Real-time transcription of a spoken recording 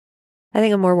I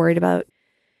think I'm more worried about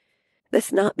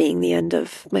this not being the end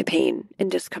of my pain and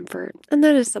discomfort. And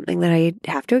that is something that I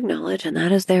have to acknowledge, and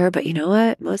that is there. But you know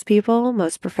what? Most people,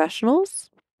 most professionals,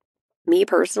 me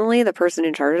personally, the person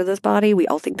in charge of this body, we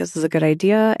all think this is a good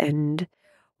idea, and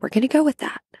we're going to go with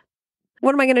that.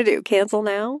 What am I going to do? Cancel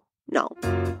now? No.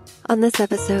 On this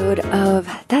episode of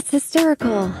That's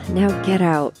Hysterical, Now Get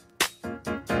Out.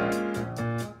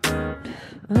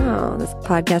 Oh, this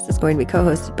podcast is going to be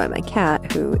co-hosted by my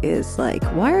cat, who is like,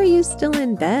 why are you still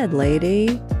in bed,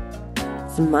 lady?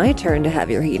 It's my turn to have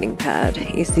your heating pad.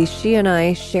 You see, she and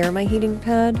I share my heating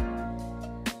pad.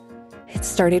 It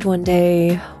started one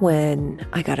day when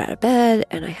I got out of bed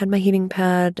and I had my heating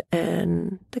pad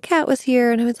and the cat was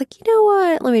here and I was like, you know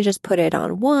what? Let me just put it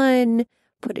on one,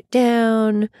 put it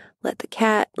down, let the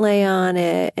cat lay on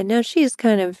it. And now she's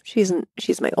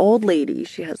my old lady.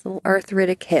 She has little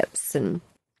arthritic hips and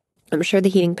I'm sure the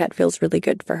heating pad feels really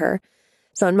good for her.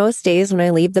 So on most days when I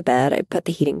leave the bed, I put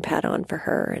the heating pad on for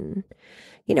her and,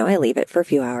 I leave it for a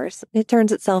few hours. It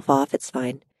turns itself off. It's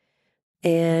fine.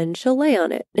 And she'll lay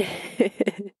on it.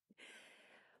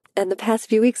 And the past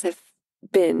few weeks I've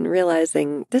been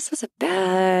realizing this was a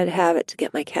bad habit to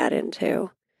get my cat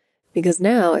into. Because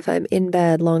now if I'm in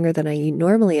bed longer than I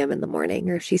normally am in the morning,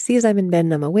 or if she sees I'm in bed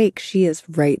and I'm awake, she is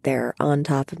right there on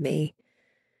top of me,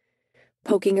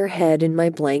 poking her head in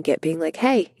my blanket, being like,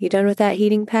 hey, you done with that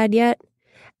heating pad yet?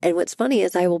 And what's funny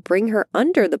is I will bring her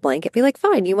under the blanket, be like,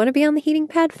 fine, you want to be on the heating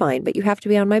pad? Fine, but you have to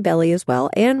be on my belly as well.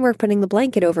 And we're putting the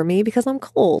blanket over me because I'm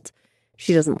cold.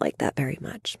 She doesn't like that very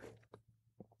much.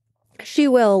 She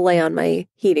will lay on my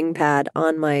heating pad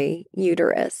on my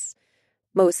uterus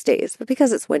most days, but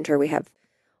because it's winter, we have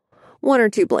one or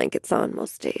two blankets on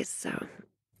most days. So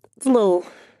it's a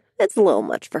little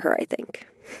much for her, I think.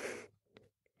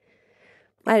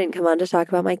 I didn't come on to talk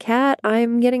about my cat.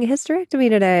 I'm getting a hysterectomy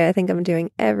today. I think I'm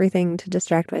doing everything to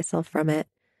distract myself from it.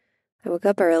 I woke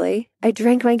up early. I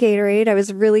drank my Gatorade. I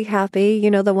was really happy.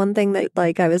 The one thing that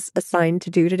I was assigned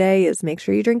to do today is make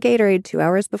sure you drink Gatorade 2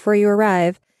 hours before you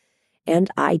arrive.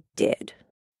 And I did.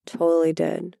 Totally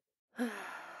did.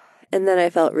 And then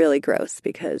I felt really gross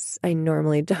because I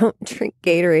normally don't drink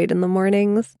Gatorade in the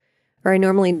mornings, or I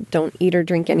normally don't eat or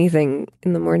drink anything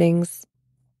in the mornings.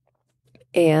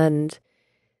 And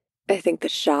I think the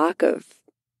shock of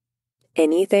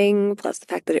anything, plus the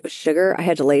fact that it was sugar, I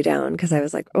had to lay down because I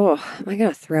was like, oh, am I going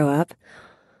to throw up?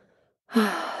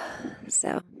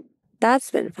 So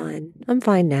that's been fun. I'm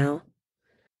fine now.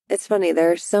 It's funny,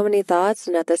 there are so many thoughts,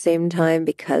 and at the same time,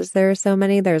 because there are so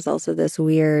many, there's also this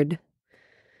weird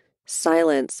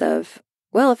silence of,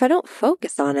 well, if I don't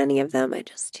focus on any of them, I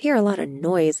just hear a lot of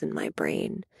noise in my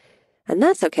brain. And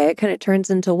that's okay. It kind of turns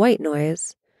into white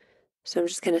noise. So I'm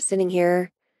just kind of sitting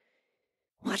here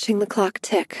watching the clock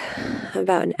tick. I'm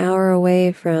about an hour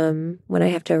away from when I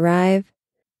have to arrive.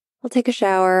 I'll take a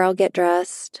shower, I'll get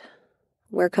dressed,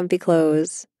 wear comfy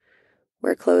clothes,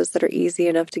 wear clothes that are easy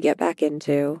enough to get back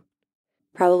into,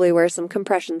 probably wear some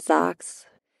compression socks.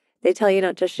 They tell you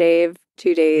not to shave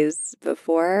 2 days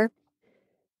before.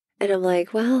 And I'm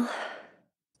like, well,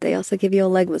 they also give you a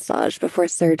leg massage before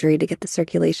surgery to get the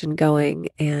circulation going.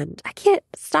 And I can't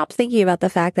stop thinking about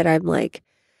the fact that I'm like,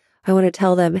 I want to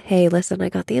tell them, hey, listen, I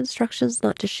got the instructions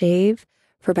not to shave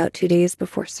for about 2 days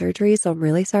before surgery, so I'm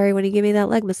really sorry when you give me that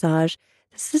leg massage.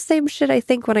 This is the same shit I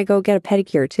think when I go get a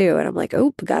pedicure too. And I'm like,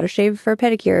 oh, gotta shave for a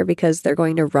pedicure because they're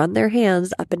going to run their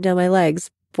hands up and down my legs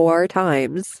 4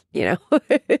 times,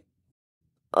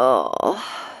 Oh,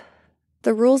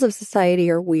 the rules of society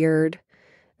are weird.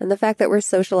 And the fact that we're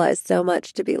socialized so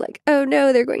much to be like, oh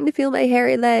no, they're going to feel my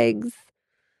hairy legs.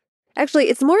 Actually,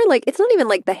 it's more like, it's not even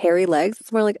like the hairy legs.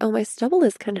 It's more like, oh, my stubble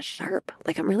is kind of sharp.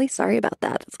 Like, I'm really sorry about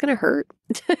that. It's going to hurt.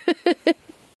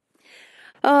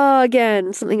 Oh,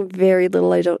 again, something very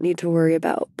little I don't need to worry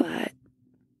about, but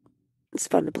it's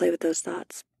fun to play with those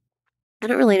thoughts. I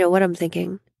don't really know what I'm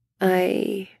thinking.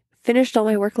 I finished all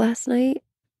my work last night,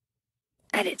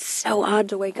 and it's so odd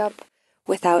to wake up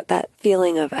without that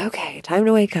feeling of, okay, time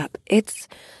to wake up. It's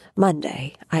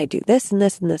Monday. I do this and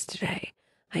this and this today.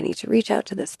 I need to reach out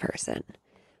to this person.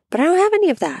 But I don't have any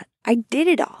of that. I did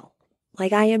it all.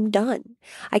 Like, I am done.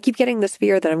 I keep getting this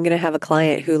fear that I'm going to have a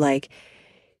client who,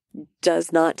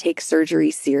 does not take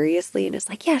surgery seriously and is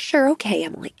like, yeah, sure, okay.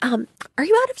 I'm like, are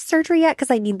you out of surgery yet?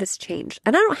 Because I need this changed.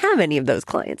 And I don't have any of those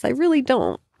clients. I really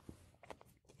don't.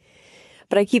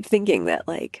 But I keep thinking that,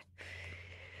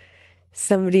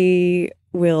 somebody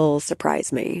will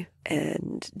surprise me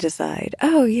and decide,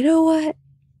 oh, you know what?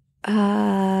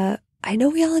 I know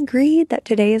we all agreed that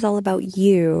today is all about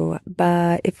you,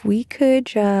 but if we could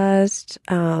just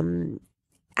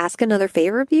ask another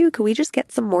favor of you? Could we just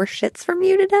get some more shits from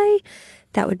you today?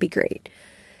 That would be great.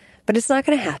 But it's not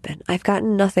going to happen. I've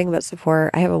gotten nothing but support.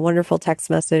 I have a wonderful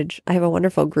text message. I have a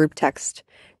wonderful group text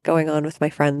going on with my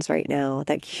friends right now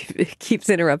that keeps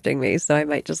interrupting me. So I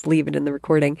might just leave it in the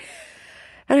recording.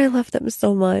 And I love them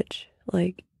so much.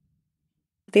 Like,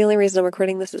 the only reason I'm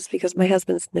recording this is because my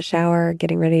husband's in the shower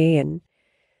getting ready. And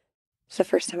it's the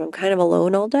first time I'm kind of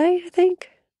alone all day, I think.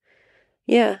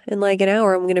 Yeah, in like an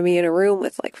hour, I'm going to be in a room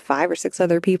with like 5 or 6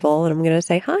 other people, and I'm going to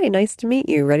say, hi, nice to meet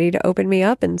you. Ready to open me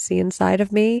up and see inside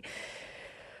of me?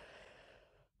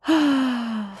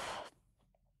 It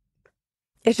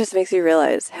just makes you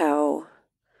realize how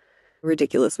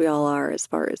ridiculous we all are as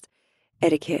far as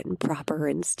etiquette and proper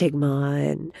and stigma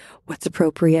and what's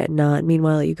appropriate and not.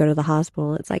 Meanwhile, you go to the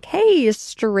hospital, and it's like, hey,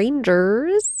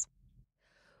 strangers,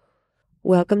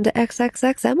 welcome to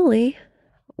XXX Emily,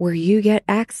 where you get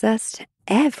access to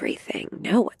everything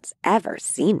no one's ever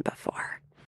seen before.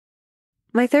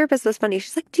 My therapist was funny.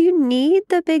 She's like, do you need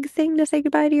the big thing to say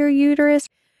goodbye to your uterus?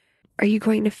 Are you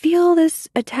going to feel this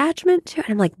attachment to it?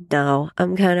 And I'm like, no,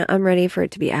 I'm ready for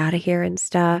it to be out of here and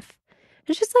stuff.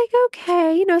 And she's like,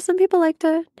 okay, you know, some people like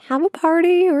to have a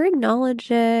party or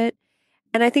acknowledge it.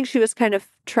 And I think she was kind of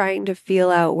trying to feel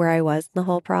out where I was in the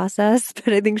whole process.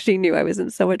 But I think she knew I was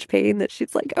in so much pain that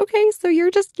she's like, okay, so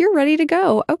you're ready to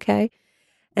go. Okay.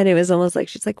 And it was almost like,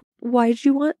 she's like, why'd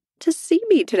you want to see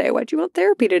me today? Why'd you want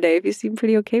therapy today if you seem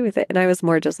pretty okay with it? And I was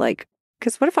more just like,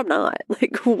 because what if I'm not?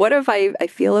 Like, what if I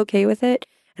feel okay with it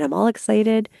and I'm all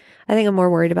excited? I think I'm more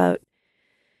worried about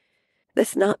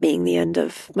this not being the end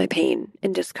of my pain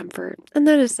and discomfort. And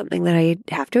that is something that I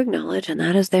have to acknowledge, and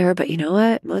that is there. But you know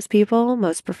what? Most people,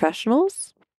 most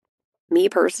professionals, me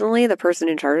personally, the person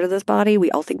in charge of this body,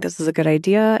 we all think this is a good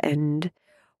idea, and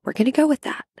we're going to go with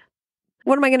that.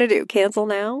 What am I going to do? Cancel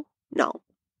now? No.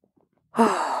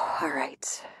 Oh, all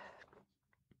right.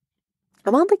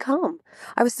 I'm oddly calm.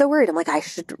 I was so worried. I'm like, I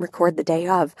should record the day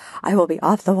of. I will be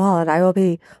off the wall and I will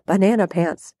be banana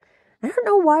pants. I don't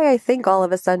know why I think all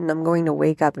of a sudden I'm going to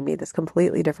wake up and be this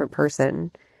completely different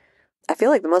person. I feel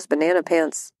like the most banana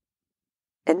pants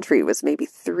entry was maybe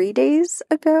 3 days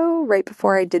ago, right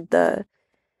before I did the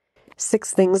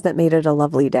 6 things that made it a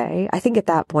lovely day. I think at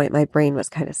that point my brain was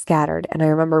kind of scattered, and I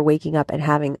remember waking up and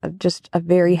having just a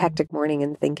very hectic morning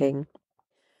and thinking,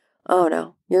 oh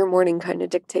no, your morning kind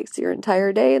of dictates your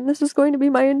entire day, and this is going to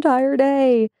be my entire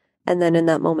day. And then in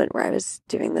that moment where I was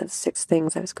doing the 6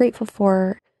 things I was grateful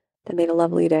for that made a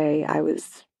lovely day,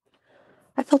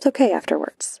 I felt okay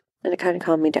afterwards, and it kind of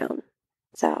calmed me down.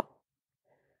 So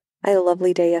I had a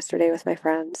lovely day yesterday with my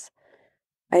friends.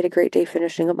 I had a great day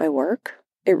finishing up my work.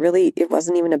 It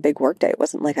wasn't even a big work day. It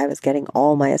wasn't like I was getting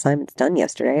all my assignments done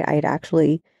yesterday. I had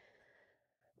actually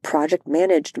project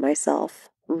managed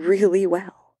myself really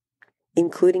well,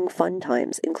 including fun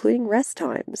times, including rest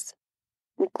times,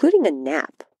 including a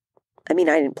nap. I mean,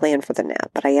 I didn't plan for the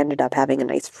nap, but I ended up having a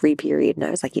nice free period, and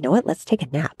I was like, you know what? Let's take a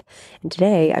nap. And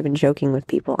today, I've been joking with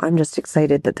people. I'm just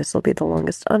excited that this will be the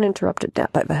longest uninterrupted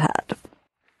nap I've had.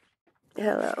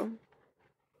 Hello.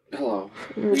 Hello.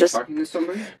 Are you talking to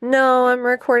somebody? No, I'm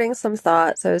recording some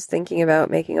thoughts. I was thinking about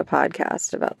making a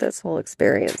podcast about this whole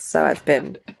experience, so I've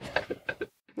been...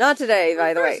 Not today,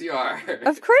 by the way. Of course you are.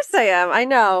 Of course I am. I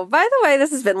know. By the way,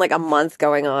 this has been like a month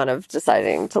going on of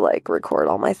deciding to like record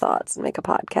all my thoughts and make a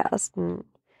podcast. And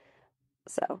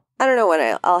so I don't know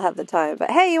when I'll have the time, but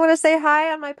hey, you want to say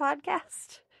hi on my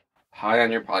podcast? Hi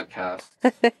on your podcast.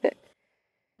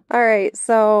 All right.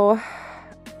 So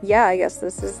yeah, I guess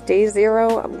this is day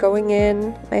 0. I'm going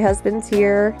in. My husband's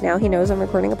here. Now he knows I'm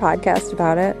recording a podcast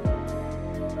about it.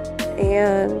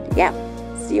 And yeah,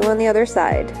 see you on the other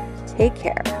side. Take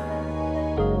care.